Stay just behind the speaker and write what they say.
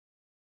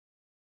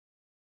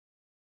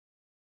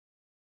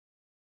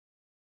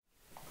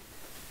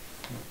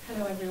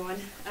Hello everyone.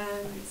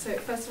 So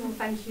first of all,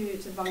 thank you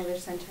to the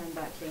Bangladesh Centre in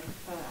Berkeley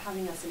for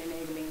having us and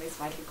enabling this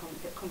vital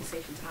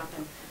conversation to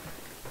happen.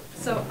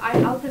 So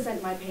I'll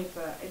present my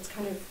paper. It's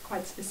kind of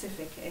quite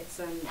specific.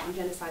 It's on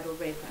genocidal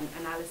rape and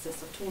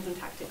analysis of tools and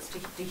tactics to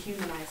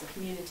dehumanize a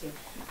community.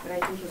 But I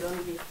think it would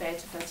only be fair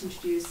to first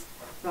introduce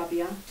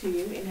Rabia to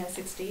you in her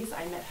 60s.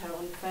 I met her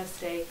on the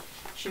first day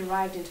she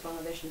arrived into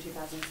Bangladesh in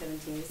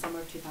 2017, the summer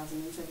of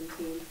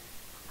 2017.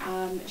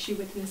 She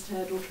witnessed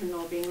her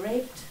daughter-in-law being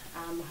raped,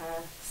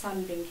 her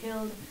son being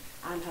killed,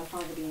 and her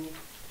father being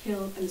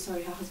killed,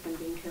 her husband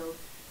being killed.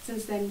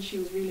 Since then, she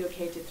was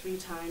relocated 3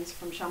 times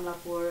from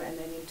Shamlapur and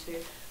then into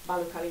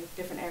Balukali,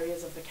 different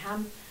areas of the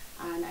camp,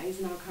 and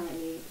is now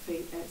currently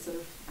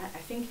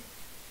I think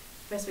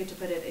the best way to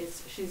put it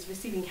is she's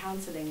receiving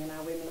counselling in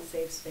our women's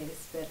safe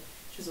space, but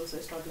she's also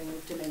struggling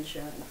with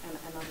dementia and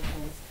other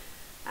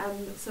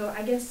things. So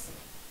I guess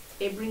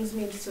it brings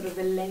me into sort of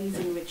the lens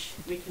in which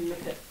we can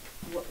look at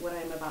what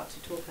I'm about to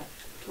talk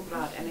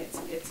about, and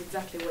it's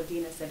exactly what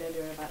Dina said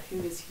earlier about who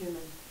is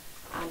human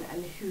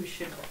and who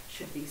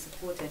should be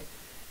supported.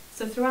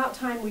 So throughout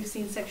time, we've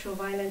seen sexual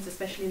violence,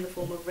 especially in the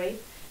form of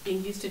rape,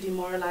 being used to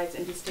demoralize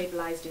and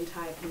destabilize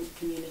entire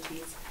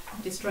communities,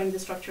 destroying the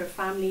structure of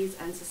families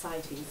and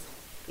societies.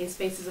 In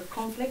spaces of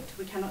conflict,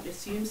 we cannot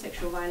assume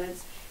sexual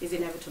violence is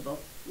inevitable.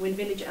 When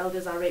village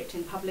elders are raped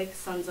in public,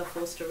 sons are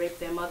forced to rape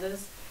their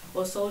mothers,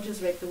 or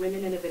soldiers rape the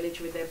women in a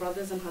village with their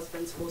brothers and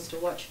husbands forced to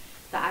watch.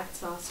 The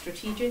acts are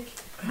strategic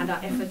and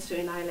are efforts to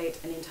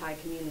annihilate an entire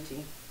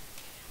community.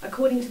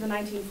 According to the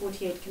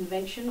 1948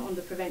 Convention on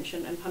the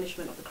Prevention and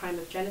Punishment of the Crime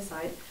of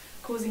Genocide,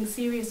 causing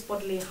serious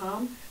bodily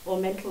harm or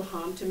mental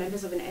harm to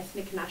members of an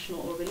ethnic,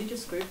 national or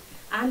religious group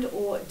and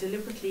or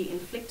deliberately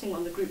inflicting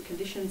on the group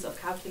conditions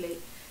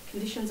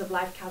of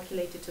life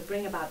calculated to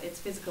bring about its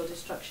physical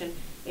destruction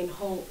in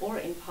whole or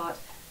in part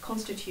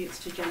constitutes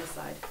to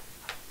genocide.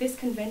 This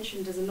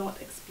convention does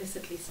not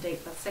explicitly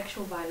state that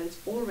sexual violence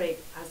or rape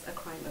as a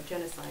crime of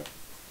genocide.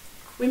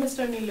 We must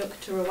only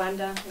look to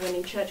Rwanda, when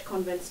in church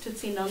convents,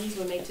 Tutsi nuns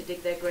were made to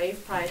dig their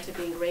grave prior to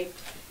being raped,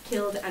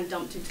 killed, and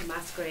dumped into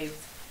mass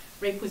graves.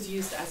 Rape was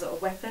used as a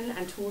weapon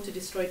and tool to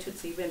destroy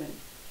Tutsi women.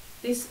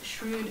 This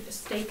shrewd,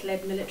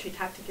 state-led military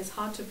tactic is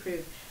hard to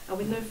prove, and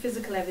with no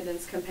physical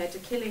evidence compared to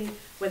killing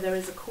where there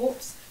is a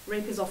corpse,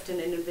 rape is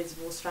often an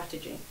invisible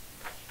strategy.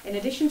 In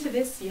addition to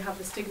this, you have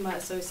the stigma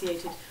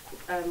associated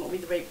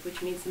with rape,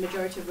 which means the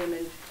majority of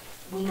women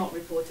will not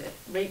report it.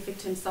 Rape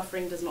victims'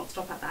 suffering does not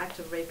stop at the act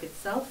of rape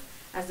itself,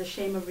 as the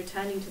shame of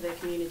returning to their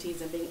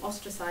communities and being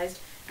ostracized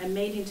and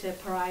made into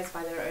pariahs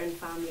by their own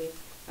family,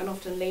 and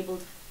often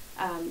labeled,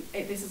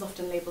 this is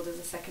often labeled as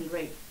a second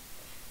rape.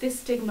 This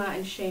stigma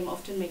and shame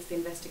often makes the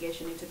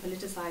investigation into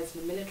politicized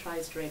and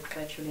militarized rape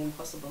virtually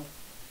impossible.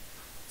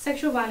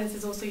 Sexual violence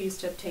is also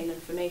used to obtain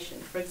information,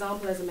 for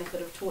example, as a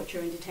method of torture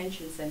in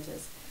detention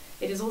centers.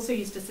 It is also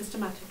used to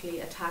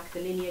systematically attack the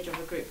lineage of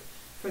a group,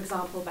 for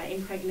example, by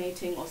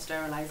impregnating or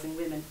sterilizing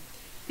women.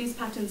 These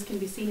patterns can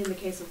be seen in the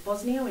case of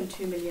Bosnia, when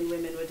 2 million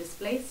women were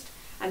displaced,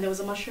 and there was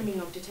a mushrooming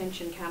of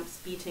detention camps,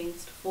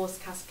 beatings, forced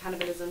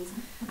cannibalisms,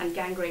 and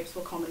gang rapes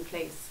were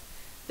commonplace.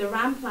 The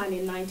RAM Plan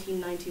in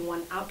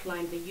 1991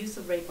 outlined the use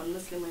of rape on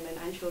Muslim women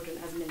and children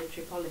as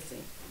military policy.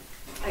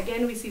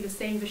 Again, we see the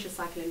same vicious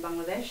cycle in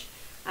Bangladesh,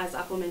 as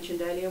Apple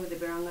mentioned earlier with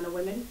the Birangana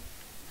women,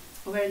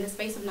 where in the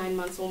space of 9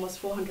 months, almost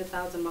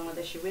 400,000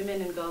 Bangladeshi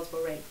women and girls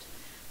were raped.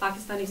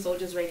 Pakistani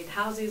soldiers raided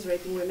houses,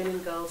 raping women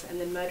and girls, and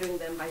then murdering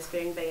them by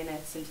spearing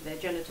bayonets into their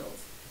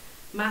genitals.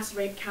 Mass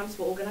rape camps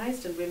were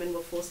organized and women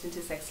were forced into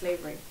sex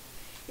slavery.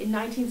 In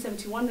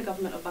 1971, the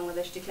government of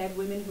Bangladesh declared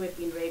women who had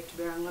been raped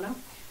Birangana,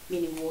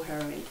 meaning war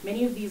heroine.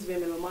 Many of these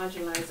women were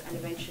marginalized and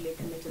eventually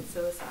committed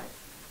suicide.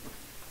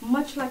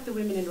 Much like the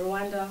women in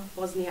Rwanda,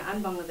 Bosnia,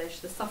 and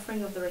Bangladesh, the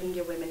suffering of the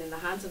Rohingya women in the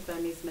hands of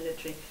Burmese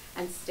military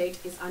and state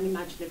is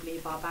unimaginably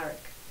barbaric.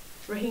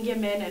 Rohingya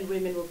men and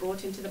women were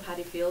brought into the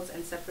paddy fields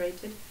and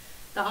separated.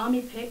 The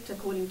army picked,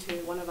 according to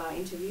one of our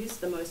interviews,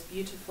 the most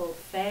beautiful,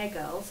 fair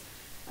girls,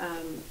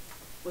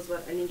 was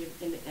what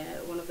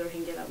one of the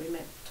Rohingya that we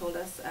met told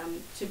us,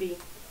 to be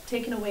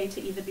taken away to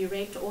either be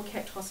raped or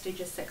kept hostage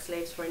as sex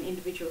slaves for an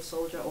individual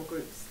soldier or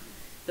groups.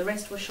 The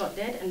rest were shot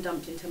dead and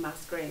dumped into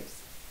mass graves.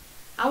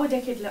 Our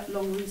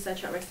decade-long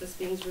research at Restless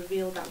Beings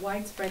revealed that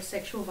widespread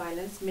sexual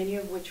violence, many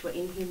of which were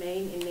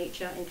inhumane in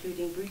nature,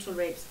 including brutal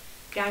rapes,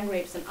 gang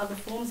rapes, and other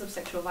forms of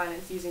sexual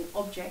violence using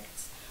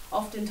objects,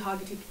 often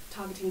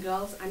targeting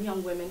girls and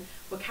young women,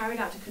 were carried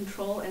out to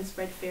control and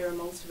spread fear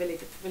amongst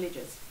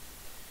villagers.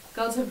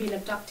 Girls have been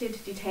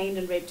abducted, detained,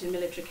 and raped in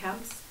military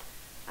camps.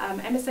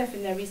 MSF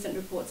in their recent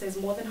report says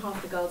more than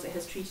half the girls it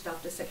has treated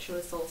after sexual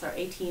assaults are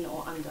 18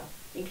 or under,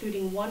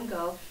 including one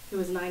girl who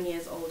was 9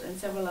 years old and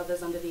several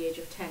others under the age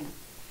of 10.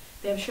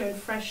 They have shown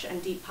fresh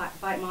and deep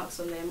bite marks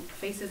on their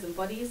faces and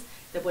bodies.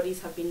 Their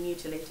bodies have been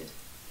mutilated.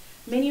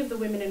 Many of the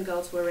women and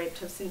girls who were raped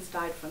have since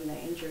died from their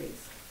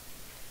injuries.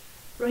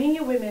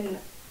 Rohingya women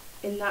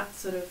in that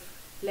sort of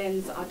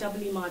lens are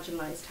doubly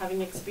marginalized,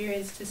 having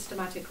experienced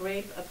systematic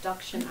rape,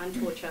 abduction, and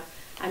torture,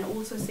 and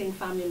also seeing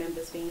family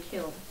members being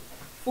killed.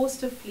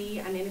 Forced to flee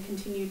and in a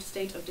continued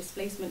state of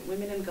displacement,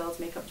 women and girls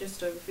make up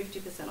just over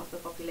 50% of the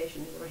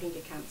population in the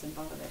Rohingya camps in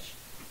Bangladesh,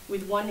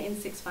 with 1 in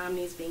 6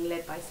 families being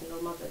led by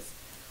single mothers.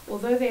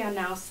 Although they are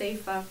now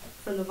safer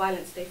from the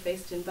violence they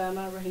faced in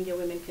Burma, Rohingya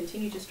women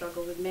continue to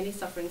struggle, with many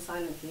suffering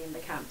silently in the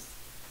camps.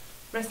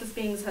 Restless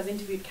Beings has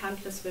interviewed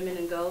countless women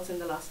and girls in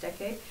the last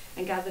decade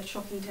and gathered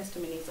shocking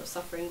testimonies of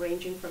suffering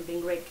ranging from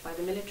being raped by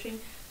the military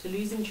to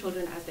losing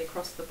children as they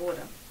cross the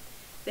border.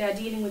 They are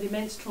dealing with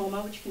immense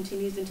trauma which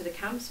continues into the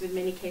camps, with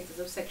many cases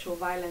of sexual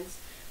violence,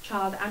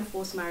 child and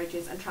forced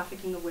marriages, and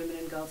trafficking of women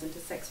and girls into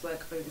sex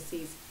work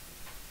overseas.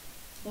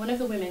 One of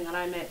the women that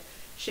I met,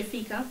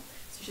 Shafiqa,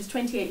 so she's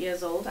 28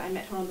 years old. I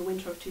met her on the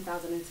winter of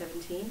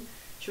 2017.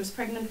 She was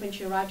pregnant when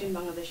she arrived in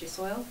Bangladeshi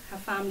soil, her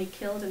family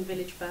killed and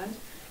village burned.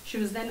 She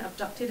was then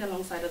abducted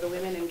alongside other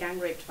women and gang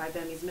raped by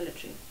Burmese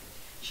military.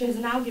 She has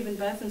now given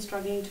birth and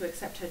struggling to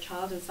accept her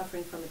child and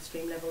suffering from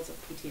extreme levels of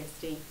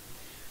PTSD.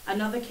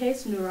 Another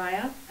case,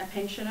 Nuraya, a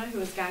pensioner who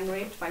was gang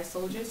raped by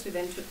soldiers who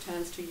then took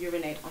turns to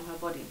urinate on her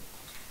body.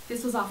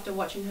 This was after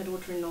watching her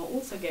daughter-in-law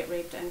also get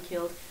raped and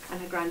killed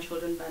and her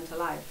grandchildren burnt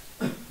alive.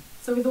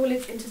 So with all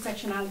its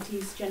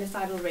intersectionalities,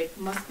 genocidal rape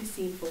must be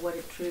seen for what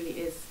it truly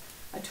is,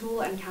 a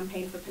tool and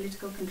campaign for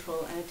political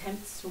control and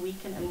attempts to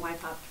weaken and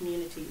wipe out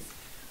communities.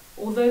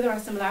 Although there are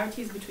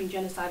similarities between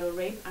genocidal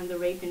rape and the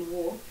rape in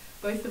war,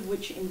 both of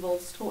which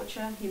involves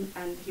torture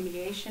and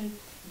humiliation,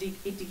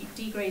 it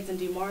degrades and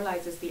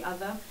demoralizes the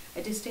other,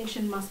 a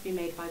distinction must be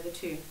made by the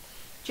two.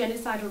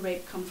 Genocidal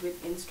rape comes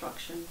with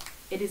instruction.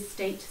 It is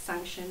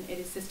state-sanctioned, it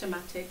is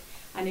systematic,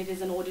 and it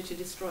is an order to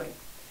destroy.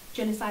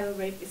 Genocidal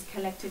rape is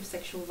collective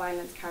sexual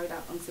violence carried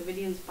out on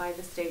civilians by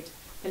the state,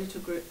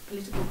 political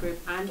group,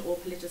 and or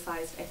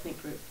politicized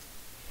ethnic group.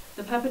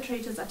 The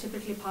perpetrators are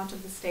typically part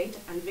of the state,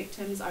 and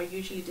victims are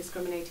usually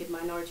discriminated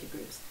minority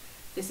groups.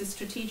 This is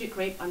strategic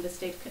rape under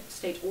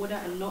state order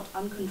and not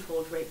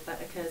uncontrolled rape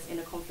that occurs in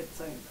a conflict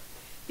zone.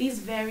 These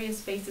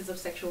various phases of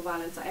sexual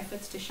violence are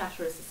efforts to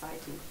shatter a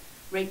society,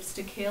 rapes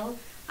to kill,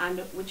 and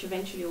which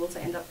eventually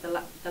also end up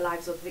the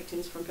lives of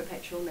victims from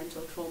perpetual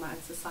mental trauma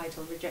and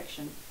societal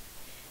rejection.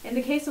 In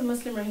the case of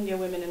Muslim Rohingya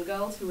women and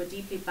girls who were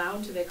deeply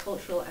bound to their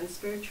cultural and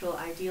spiritual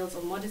ideals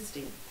of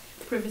modesty,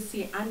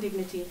 privacy, and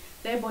dignity,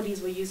 their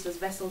bodies were used as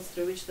vessels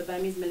through which the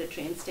Burmese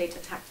military and state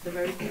attacked the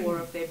very core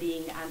of their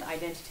being and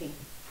identity.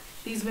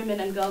 These women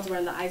and girls were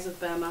in the eyes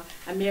of Burma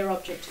a mere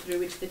object through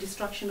which the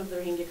destruction of the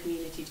Rohingya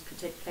community could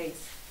take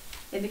place.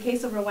 In the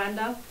case of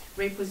Rwanda,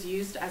 rape was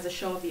used as a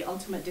show of the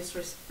ultimate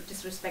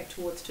disrespect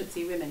towards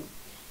Tutsi women.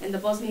 In the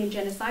Bosnian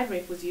genocide,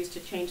 rape was used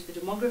to change the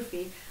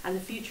demography and the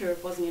future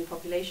of Bosnian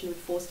population with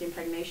forced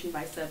impregnation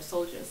by Serb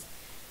soldiers.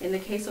 In the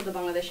case of the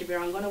Bangladeshi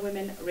Birangona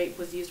women, rape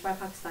was used by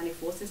Pakistani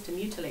forces to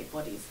mutilate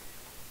bodies.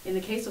 In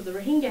the case of the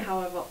Rohingya,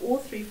 however, all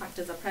three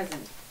factors are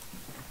present.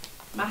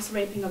 Mass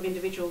raping of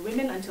individual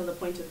women until the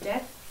point of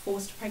death,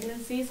 forced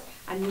pregnancies,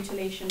 and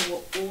mutilation were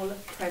all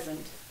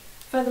present.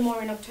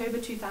 Furthermore, in October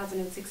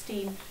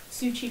 2016,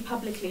 Suu Kyi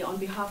publicly, on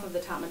behalf of the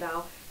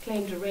Tatmadaw,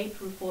 claimed rape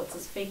reports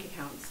as fake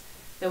accounts.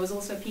 There was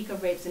also a peak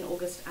of rapes in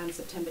August and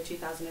September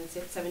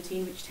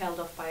 2017, which tailed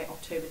off by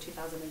October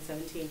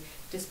 2017,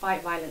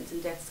 despite violence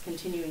and deaths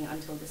continuing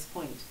until this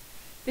point.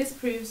 This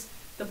proves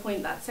the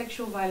point that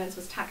sexual violence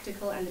was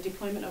tactical and the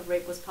deployment of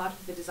rape was part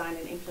of the design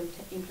and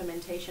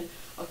implementation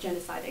of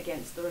genocide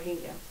against the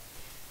Rohingya.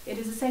 It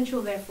is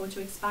essential, therefore,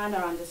 to expand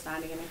our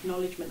understanding and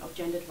acknowledgement of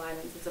gendered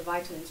violence as a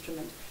vital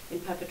instrument in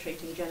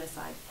perpetrating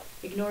genocide.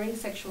 Ignoring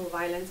sexual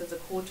violence as a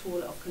core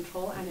tool of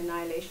control and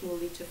annihilation will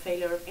lead to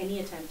failure of any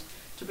attempt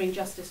to bring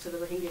justice to the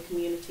Rohingya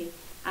community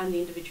and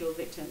the individual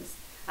victims.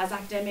 As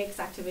academics,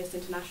 activists,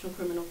 international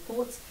criminal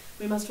courts,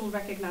 we must all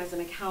recognize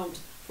and account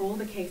for all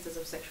the cases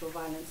of sexual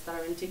violence that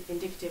are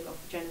indicative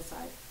of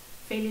genocide.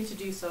 Failure to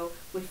do so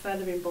would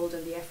further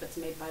embolden the efforts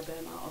made by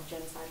Burma of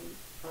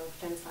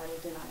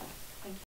genocidal denial.